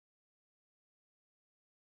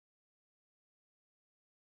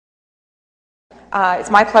It's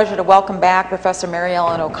my pleasure to welcome back Professor Mary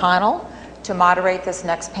Ellen O'Connell to moderate this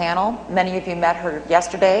next panel. Many of you met her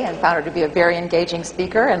yesterday and found her to be a very engaging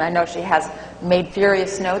speaker, and I know she has made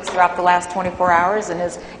furious notes throughout the last 24 hours and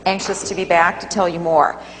is anxious to be back to tell you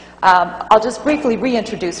more. I'll just briefly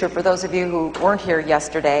reintroduce her for those of you who weren't here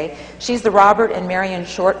yesterday. She's the Robert and Marion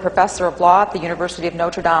Short Professor of Law at the University of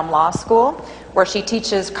Notre Dame Law School, where she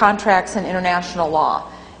teaches contracts and international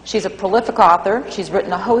law. She's a prolific author. She's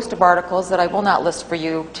written a host of articles that I will not list for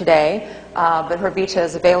you today, but her vita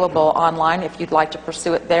is available online if you'd like to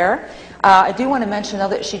pursue it there. I do want to mention, though,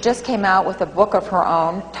 that she just came out with a book of her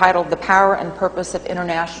own titled The Power and Purpose of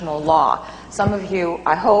International Law. Some of you,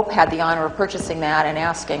 I hope, had the honor of purchasing that and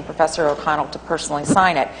asking Professor O'Connell to personally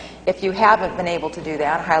sign it. If you haven't been able to do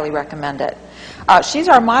that, I highly recommend it. She's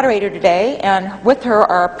our moderator today, and with her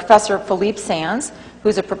are Professor Philippe Sands,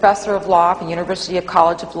 who's a professor of law at the University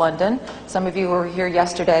College of London. Some of you who were here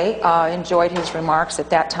yesterday enjoyed his remarks at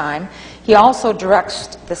that time. He also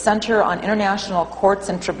directs the Center on International Courts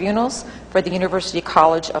and Tribunals for the University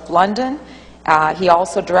College of London. He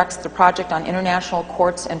also directs the Project on International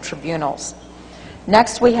Courts and Tribunals.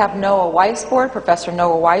 Next, we have Noah Weisbord, Professor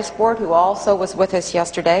Noah Weisbord, who also was with us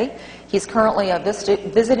yesterday. He's currently a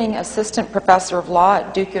visiting assistant professor of law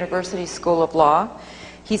at Duke University School of Law.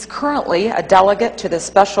 He's currently a delegate to the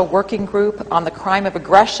Special Working Group on the Crime of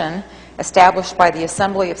Aggression established by the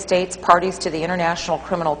Assembly of States Parties to the International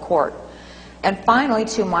Criminal Court. And finally,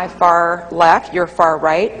 to my far left, your far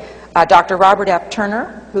right, Dr. Robert F.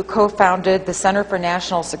 Turner, who co-founded the Center for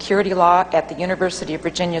National Security Law at the University of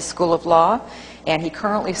Virginia School of Law, and he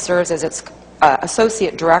currently serves as its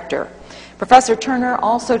associate director. Professor Turner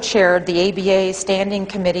also chaired the ABA Standing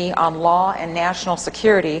Committee on Law and National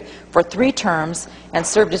Security for 3 terms and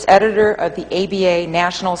served as editor of the ABA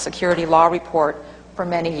National Security Law Report for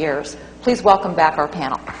many years. Please welcome back our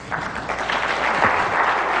panel.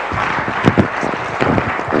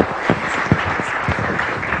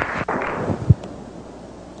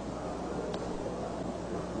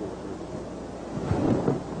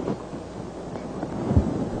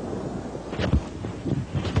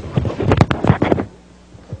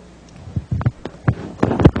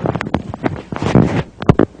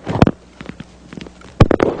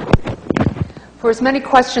 For as many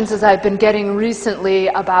questions as I've been getting recently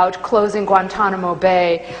about closing Guantanamo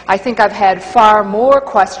Bay, I think I've had far more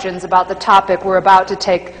questions about the topic we're about to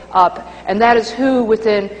take up, and that is who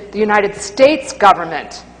within the United States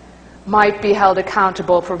government might be held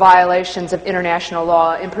accountable for violations of international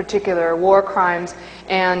law, in particular war crimes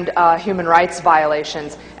and human rights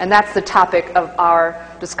violations. And that's the topic of our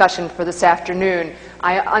discussion for this afternoon.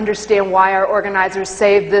 I understand why our organizers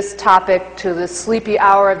saved this topic to the sleepy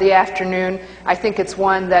hour of the afternoon. I think it's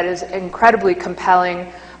one that is incredibly compelling,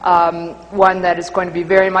 one that is going to be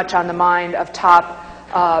very much on the mind of top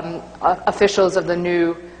officials of the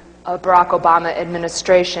new Barack Obama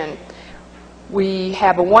administration. We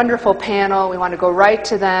have a wonderful panel. We want to go right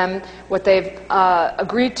to them. What they've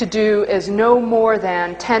agreed to do is no more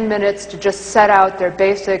than 10 minutes to just set out their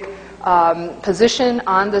basic position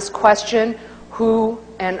on this question, who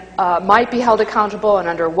might be held accountable and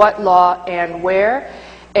under what law and where.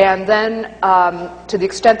 And then, to the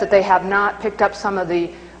extent that they have not picked up some of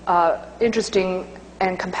the interesting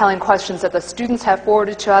and compelling questions that the students have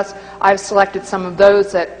forwarded to us, I've selected some of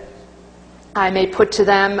those that I may put to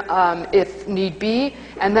them if need be,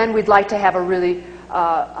 and then we'd like to have a really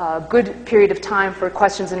good period of time for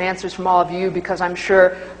questions and answers from all of you, because I'm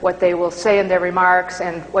sure what they will say in their remarks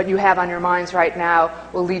and what you have on your minds right now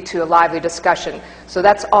will lead to a lively discussion. So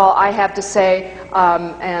that's all I have to say,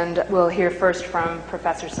 and we'll hear first from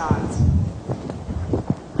Professor Sands.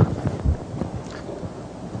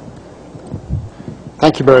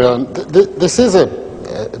 Thank you, Mary Ellen. This is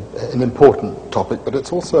an important topic, but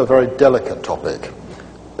it's also a very delicate topic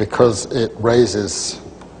because it raises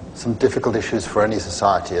some difficult issues for any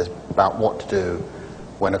society about what to do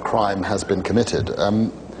when a crime has been committed.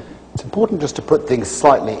 It's important just to put things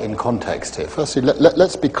slightly in context here. Firstly,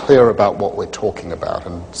 let's be clear about what we're talking about,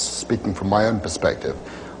 and speaking from my own perspective,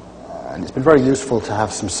 and it's been very useful to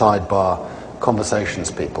have some sidebar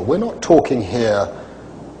conversations, people. We're not talking here,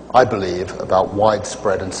 I believe, about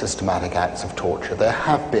widespread and systematic acts of torture. There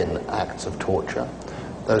have been acts of torture.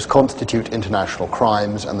 Those constitute international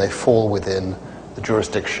crimes, and they fall within the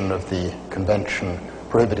jurisdiction of the Convention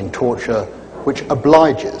Prohibiting Torture, which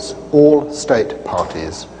obliges all state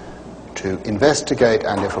parties to investigate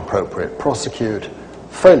and, if appropriate, prosecute,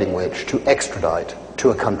 failing which, to extradite to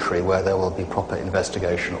a country where there will be proper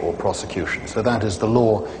investigation or prosecution. So that is the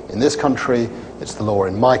law in this country, it's the law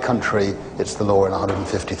in my country, it's the law in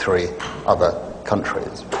 153 other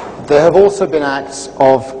countries. There have also been acts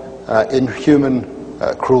of inhuman,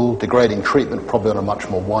 cruel, degrading treatment, probably on a much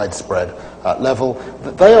more widespread level.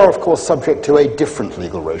 They are, of course, subject to a different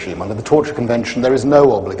legal regime. Under the Torture Convention, there is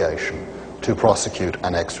no obligation to prosecute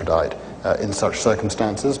and extradite in such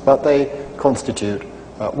circumstances, but they constitute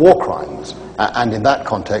war crimes. And in that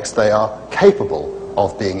context, they are capable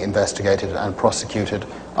of being investigated and prosecuted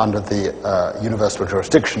under the universal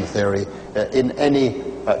jurisdiction theory in any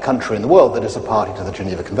country in the world that is a party to the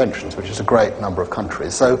Geneva Conventions, which is a great number of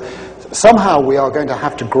countries. So somehow we are going to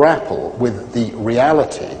have to grapple with the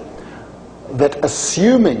reality that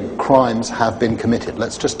assuming crimes have been committed,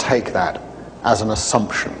 let's just take that as an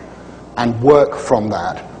assumption and work from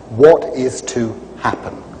that, what is to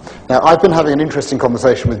happen? Now, I've been having an interesting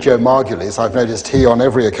conversation with Joe Margulies. I've noticed he, on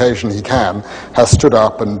every occasion he can, has stood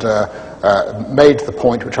up and made the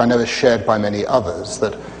point, which I know is shared by many others,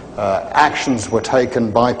 that actions were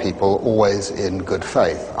taken by people always in good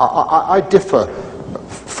faith. I differ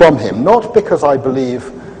from him, not because I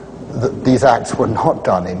believe that these acts were not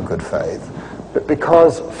done in good faith, but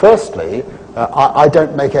because, firstly, I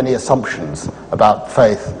don't make any assumptions about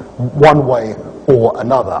faith one way or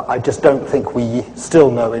another. I just don't think we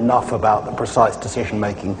still know enough about the precise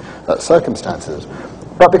decision-making circumstances.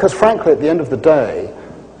 But because, frankly, at the end of the day,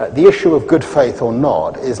 the issue of good faith or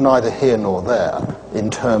not is neither here nor there in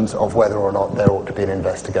terms of whether or not there ought to be an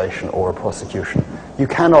investigation or a prosecution. You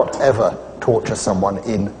cannot ever torture someone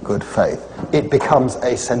in good faith. It becomes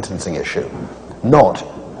a sentencing issue, not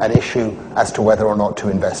an issue as to whether or not to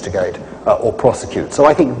investigate or prosecute. So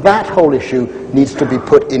I think that whole issue needs to be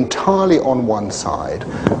put entirely on one side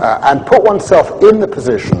and put oneself in the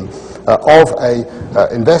position of a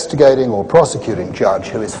investigating or prosecuting judge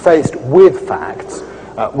who is faced with facts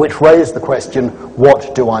which raise the question,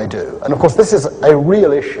 what do I do? And of course this is a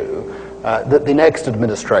real issue that the next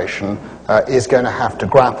administration is going to have to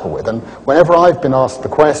grapple with. And whenever I've been asked the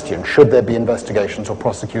question, should there be investigations or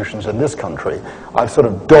prosecutions in this country, I've sort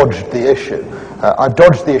of dodged the issue. I've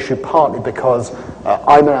dodged the issue partly because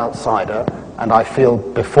I'm an outsider, and I feel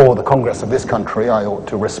before the Congress of this country I ought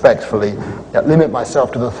to respectfully limit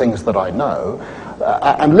myself to the things that I know,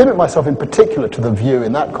 and limit myself in particular to the view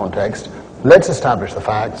in that context, let's establish the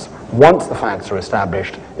facts. Once the facts are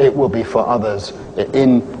established, it will be for others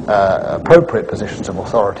in appropriate positions of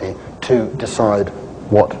authority to decide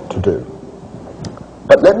what to do.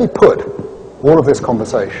 But let me put all of this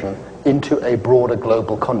conversation into a broader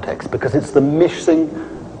global context, because it's the missing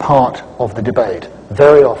part of the debate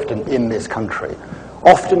very often in this country.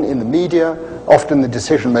 Often in the media, often in the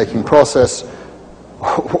decision-making process,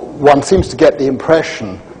 one seems to get the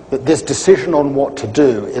impression that this decision on what to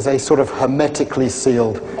do is a sort of hermetically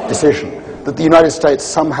sealed decision, that the United States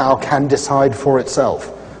somehow can decide for itself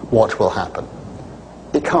what will happen.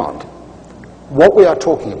 It can't. What we are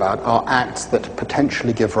talking about are acts that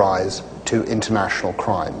potentially give rise to international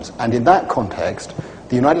crimes. And in that context,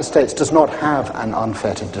 the United States does not have an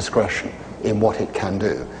unfettered discretion in what it can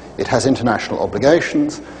do. It has international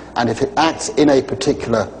obligations, and if it acts in a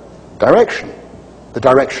particular direction, the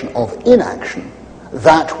direction of inaction,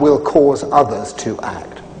 that will cause others to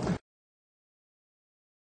act.